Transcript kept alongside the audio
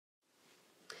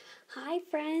Hi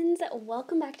friends,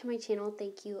 welcome back to my channel.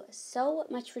 Thank you so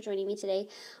much for joining me today.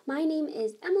 My name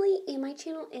is Emily and my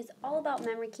channel is all about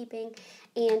memory keeping,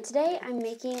 and today I'm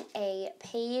making a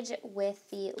page with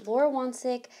the Laura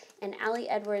Wonsik and Ali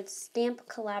Edwards stamp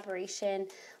collaboration.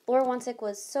 Laura Wonsik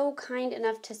was so kind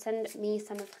enough to send me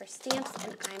some of her stamps,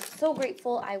 and I'm so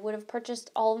grateful. I would have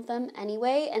purchased all of them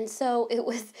anyway, and so it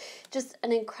was just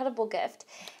an incredible gift.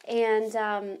 And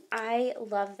I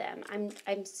love them.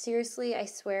 I'm seriously, I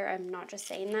swear, I'm not just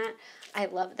saying that. I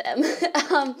love them.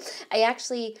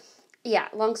 Yeah,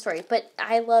 long story, but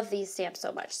I love these stamps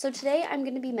so much. So today I'm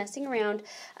going to be messing around.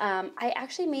 I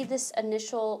actually made this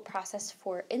initial process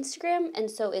for Instagram, and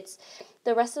so it's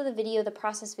the rest of the video, the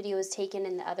process video is taken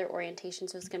in the other orientation,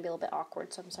 so it's going to be a little bit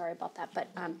awkward, so I'm sorry about that. But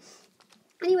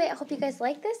anyway, I hope you guys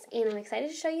like this, and I'm excited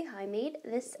to show you how I made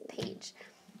this page.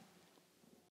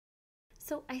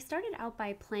 So I started out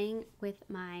by playing with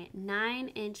my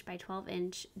 9" by 12"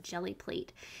 jelly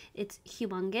plate. It's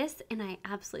humongous and I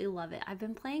absolutely love it. I've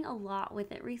been playing a lot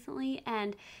with it recently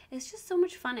and it's just so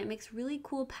much fun. It makes really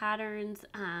cool patterns,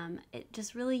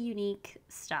 just really unique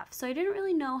stuff. So I didn't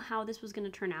really know how this was going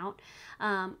to turn out.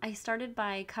 I started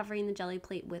by covering the jelly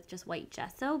plate with just white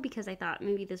gesso because I thought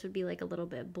maybe this would be like a little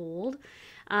bit bold.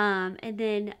 And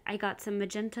then I got some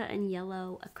magenta and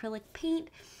yellow acrylic paint.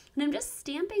 And I'm just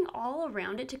stamping all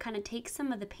around it to kind of take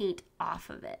some of the paint off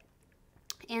of it.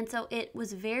 And so it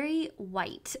was very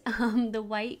white, the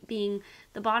white being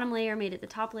the bottom layer made it the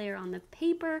top layer on the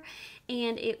paper,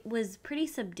 and it was pretty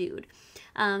subdued.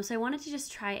 So I wanted to just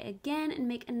try again and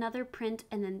make another print,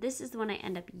 and then this is the one I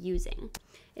end up using.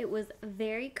 It was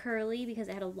very curly because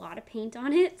it had a lot of paint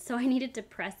on it, so I needed to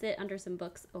press it under some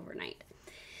books overnight.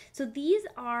 So these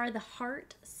are the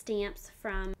heart stamps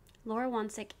from Laura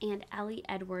Wonsik and Ali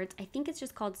Edwards. I think it's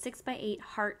just called 6x8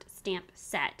 Heart Stamp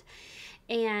Set.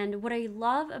 And what I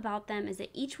love about them is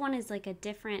that each one is like a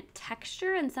different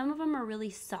texture, and some of them are really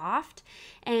soft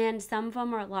and some of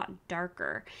them are a lot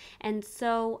darker. And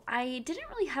so I didn't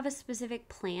really have a specific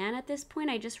plan at this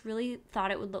point. I just really thought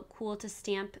it would look cool to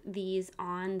stamp these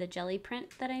on the jelly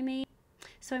print that I made.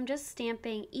 So I'm just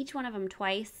stamping each one of them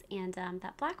twice, and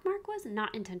that black mark was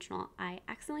not intentional. I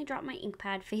accidentally dropped my ink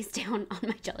pad face down on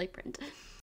my jelly print.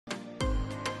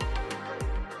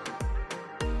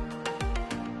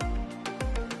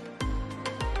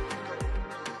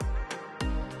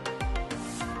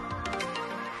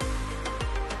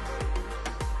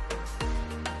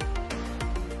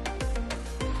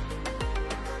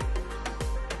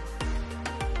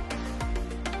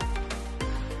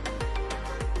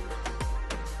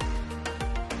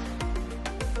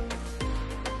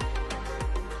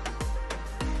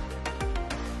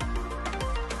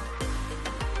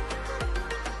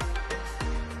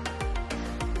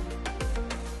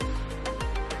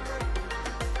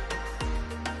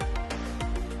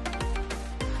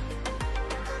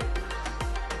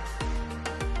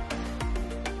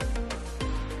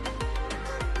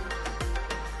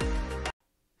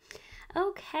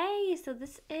 Okay, so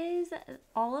this is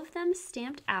all of them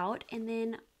stamped out, and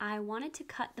then I wanted to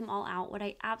cut them all out. What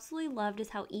I absolutely loved is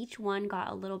how each one got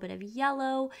a little bit of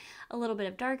yellow, a little bit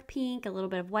of dark pink, a little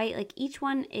bit of white. Like each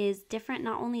one is different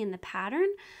not only in the pattern,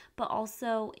 but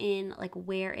also in like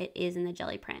where it is in the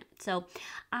jelly print. So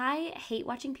I hate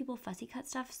watching people fussy cut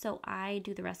stuff, so I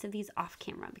do the rest of these off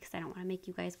camera because I don't want to make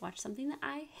you guys watch something that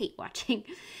I hate watching.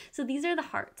 So these are the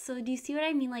hearts. So do you see what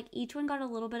I mean? Like each one got a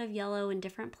little bit of yellow in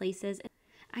different places.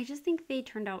 I just think they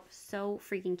turned out so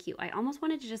freaking cute. I almost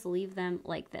wanted to just leave them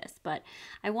like this, but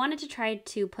I wanted to try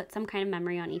to put some kind of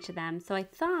memory on each of them. So I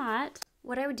thought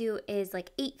what I would do is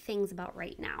like 8 things about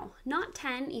right now. Not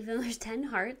 10, even though there's 10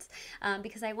 hearts,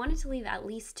 because I wanted to leave at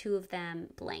least 2 of them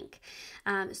blank.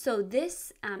 So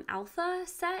this alpha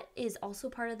set is also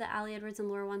part of the Ali Edwards and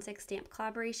Laura Wonsik stamp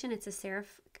collaboration. It's a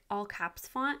serif all caps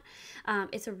font.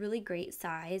 It's a really great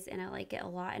size and I like it a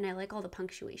lot, and I like all the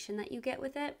punctuation that you get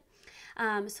with it.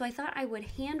 So I thought I would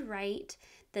handwrite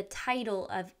the title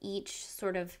of each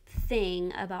sort of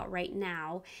thing about right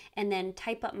now and then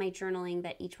type up my journaling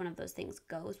that each one of those things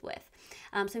goes with.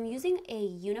 So I'm using a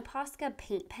Uniposca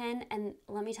paint pen, and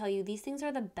let me tell you, these things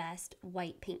are the best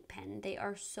white paint pen. They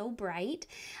are so bright.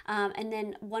 And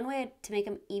then one way to make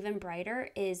them even brighter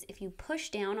is if you push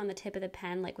down on the tip of the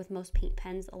pen, like with most paint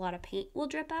pens, a lot of paint will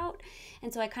drip out.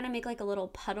 And so I kind of make like a little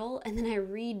puddle, and then I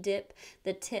re-dip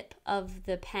the tip of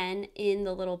the pen in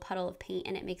the little puddle of paint,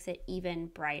 and it makes it even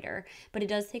brighter. But it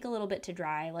does take a little bit to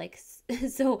dry, like,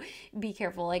 so be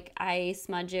careful. Like I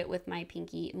smudge it with my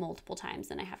pinky multiple times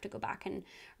and I have to go back and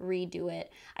redo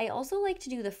it. I also like to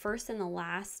do the first and the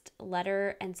last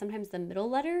letter and sometimes the middle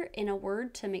letter in a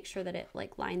word to make sure that it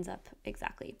like lines up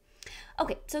exactly.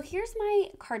 Okay, so here's my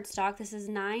cardstock. This is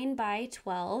 9 by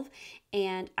 12,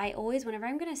 and I always, whenever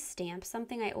I'm going to stamp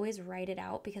something, I always write it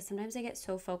out because sometimes I get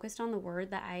so focused on the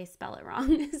word that I spell it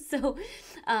wrong. So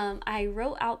I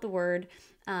wrote out the word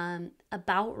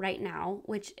about right now,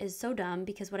 which is so dumb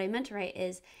because what I meant to write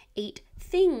is 8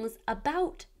 things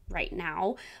about right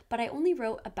now, but I only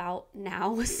wrote about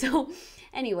now. So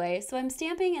anyway, so I'm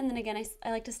stamping, and then again,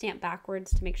 I like to stamp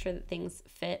backwards to make sure that things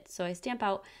fit. So I stamp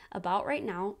out about right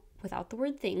now without the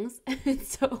word things.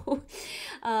 So,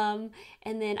 and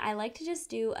then I like to just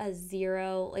do a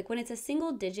 0, like when it's a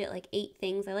single digit, like 8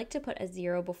 things, I like to put a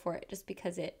 0 before it just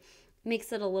because it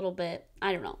makes it a little bit,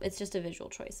 I don't know, it's just a visual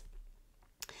choice.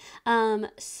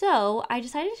 So I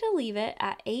decided to leave it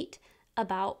at 8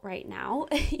 about right now,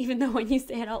 even though when you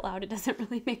say it out loud, it doesn't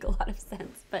really make a lot of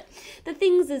sense, but the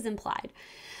things is implied.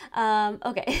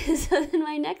 Okay, so then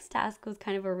my next task was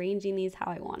kind of arranging these how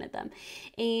I wanted them.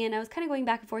 And I was kind of going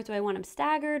back and forth. Do I want them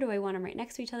staggered? Do I want them right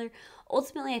next to each other?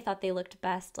 Ultimately, I thought they looked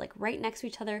best like right next to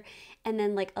each other and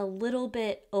then like a little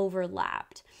bit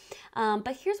overlapped.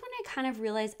 But here's when I kind of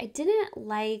realized I didn't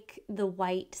like the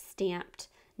white stamped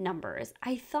numbers.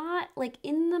 I thought like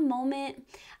in the moment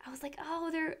I was like, oh,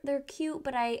 they're cute,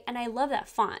 but I love that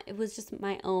font. It was just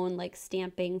my own like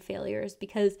stamping failures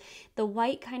because the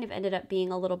white kind of ended up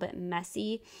being a little bit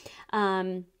messy.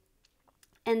 And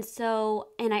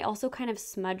I also kind of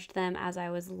smudged them as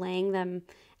I was laying them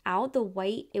out. The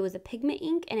white, it was a pigment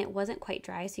ink and it wasn't quite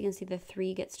dry, so you can see the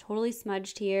 3 gets totally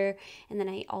smudged here, and then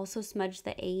I also smudged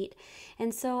the 8,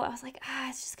 and so I was like,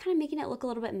 it's just kind of making it look a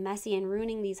little bit messy and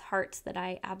ruining these hearts that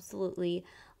I absolutely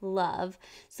love.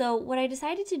 So what I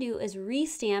decided to do is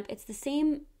re-stamp. It's the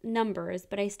same numbers,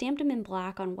 but I stamped them in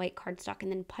black on white cardstock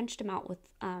and then punched them out with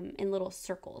in little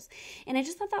circles, and I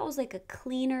just thought that was like a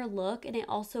cleaner look, and it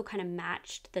also kind of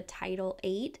matched the title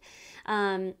 8,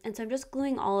 and so I'm just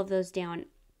gluing all of those down.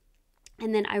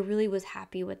 And then I really was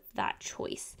happy with that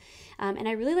choice. And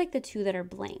I really like the 2 that are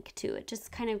blank too. It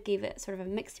just kind of gave it sort of a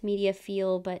mixed media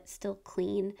feel, but still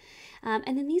clean. And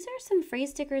then these are some phrase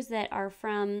stickers that are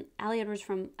from Ali Edwards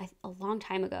from a long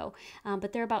time ago.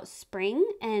 But they're about spring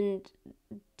and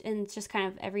just kind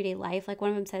of everyday life. Like one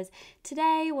of them says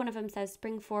today, one of them says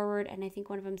spring forward, and I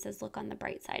think one of them says look on the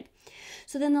bright side.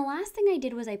 So then the last thing I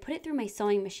did was I put it through my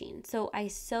sewing machine. So I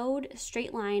sewed a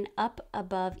straight line up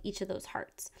above each of those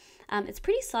hearts. It's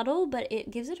pretty subtle, but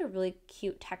it gives it a really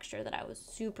cute texture that I was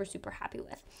super, super happy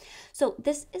with. So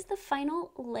this is the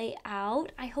final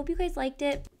layout. I hope you guys liked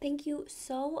it. Thank you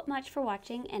so much for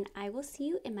watching, and I will see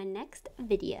you in my next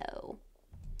video.